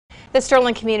The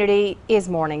Sterling community is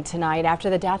mourning tonight after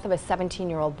the death of a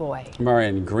 17-year-old boy.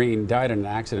 Amarion Green died in an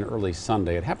accident early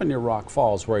Sunday. It happened near Rock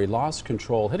Falls, where he lost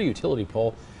control, hit a utility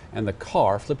pole, and the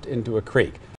car flipped into a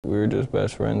creek. We were just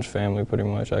best friends, family pretty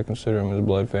much. I consider him as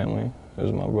blood family. He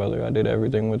was my brother. I did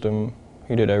everything with him.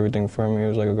 He did everything for me. He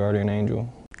was like a guardian angel.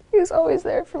 He was always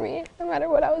there for me, no matter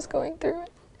what I was going through.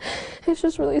 He was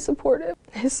just really supportive.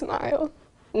 His smile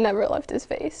never left his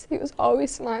face. He was always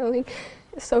smiling.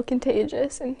 It's so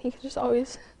contagious, and he could just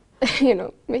always,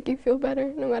 make you feel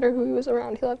better. No matter who he was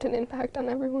around, he left an impact on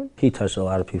everyone. He touched a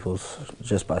lot of people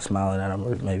just by smiling at him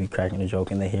or maybe cracking a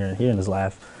joke, and they hearing his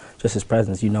laugh. Just his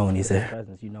presence, you know when he's there.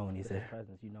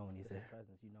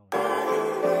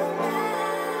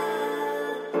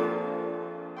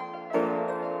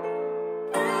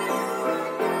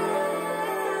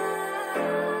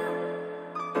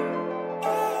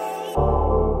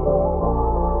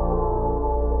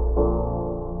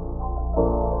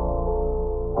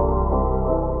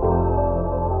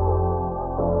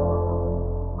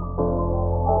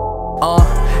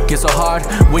 Get so hard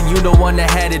when you the one that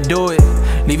had to do it.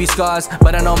 Leave you scars,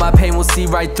 but I know my pain will see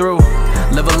right through.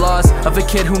 Live a loss of a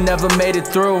kid who never made it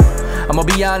through. I'ma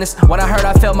be honest, when I heard,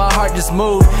 I felt my heart just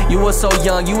move. You were so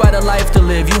young, you had a life to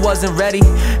live, you wasn't ready.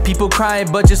 People crying,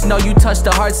 but just know you touched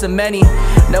the hearts of many.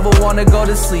 Never wanna go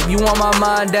to sleep, you on my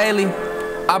mind daily.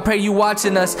 I pray you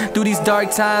watching us through these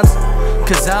dark times,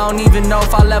 cause I don't even know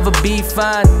if I'll ever be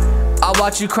fine. I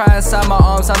watch you cry inside my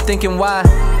arms, I'm thinking why.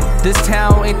 This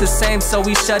town ain't the same, so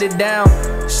we shut it down.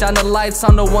 Shine the lights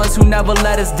on the ones who never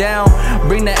let us down.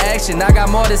 Bring the action, I got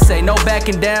more to say, no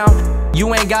backing down.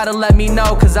 You ain't gotta let me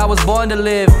know, cause I was born to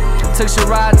live. Took your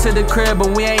ride to the crib,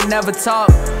 but we ain't never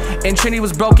talked. And Trinity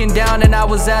was broken down and I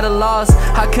was at a loss.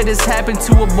 How could this happen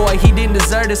to a boy? He didn't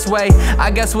deserve this way.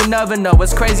 I guess we'll never know.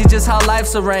 It's crazy just how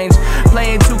life's arranged.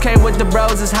 Playing 2K with the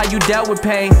bros is how you dealt with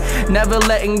pain. Never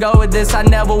letting go of this, I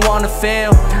never wanna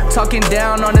fail. Talking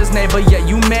down on his name, but yet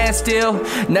you man still.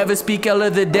 Never speak ill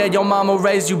of the dead, your mama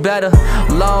raised you better.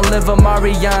 Long live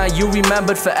Amarion, you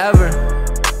remembered forever.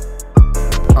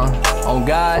 On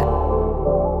God.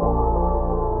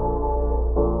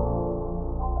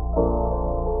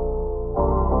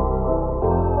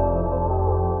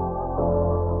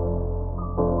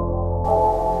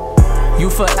 You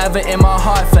forever in my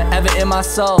heart, forever in my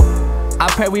soul. I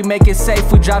pray we make it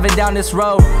safe, we driving down this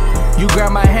road. You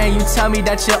grab my hand, you tell me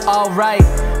that you're alright.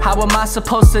 How am I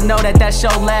supposed to know that that's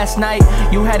your last night?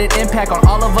 You had an impact on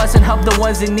all of us and helped the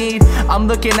ones in need. I'm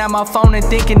looking at my phone and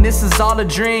thinking this is all a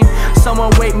dream.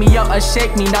 Someone wake me up or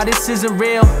shake me, now this isn't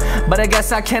real. But I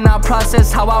guess I cannot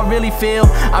process how I really feel.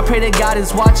 I pray that God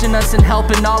is watching us and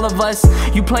helping all of us.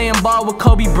 You playing ball with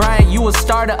Kobe Bryant, you a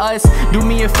star to us. Do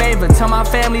me a favor, tell my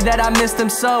family that I miss them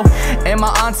so. And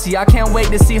my auntie, I can't wait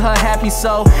to see her happy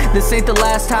so. This ain't the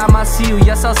last time I see you,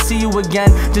 yes I'll see you again.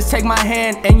 Just take my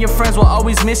hand and your friends will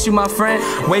always miss you, my friend.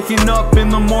 Waking up in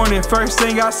the morning, first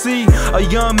thing I see, a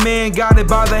young man guided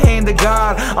by the hand of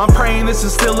God. I'm praying this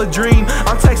is still a dream.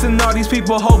 I'm texting all these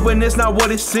people hoping it's not what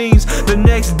it seems. The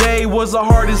next day was the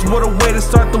hardest, what a way to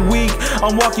start the week.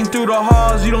 I'm walking through the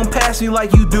halls, you don't pass me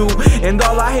like you do, and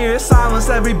all I hear is silence,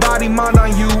 everybody mind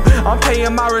on you. I'm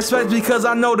paying my respects because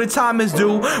I know the time is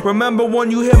due. Remember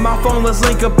when you hit my phone, let's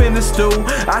link up in the stew.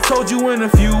 I told you in a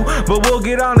few, but we'll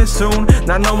get on it soon.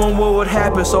 Not knowing what would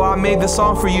happen, so I made this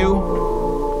song for you.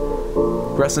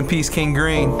 Rest in peace, King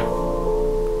Green.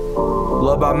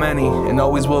 Loved by many and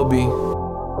always will be.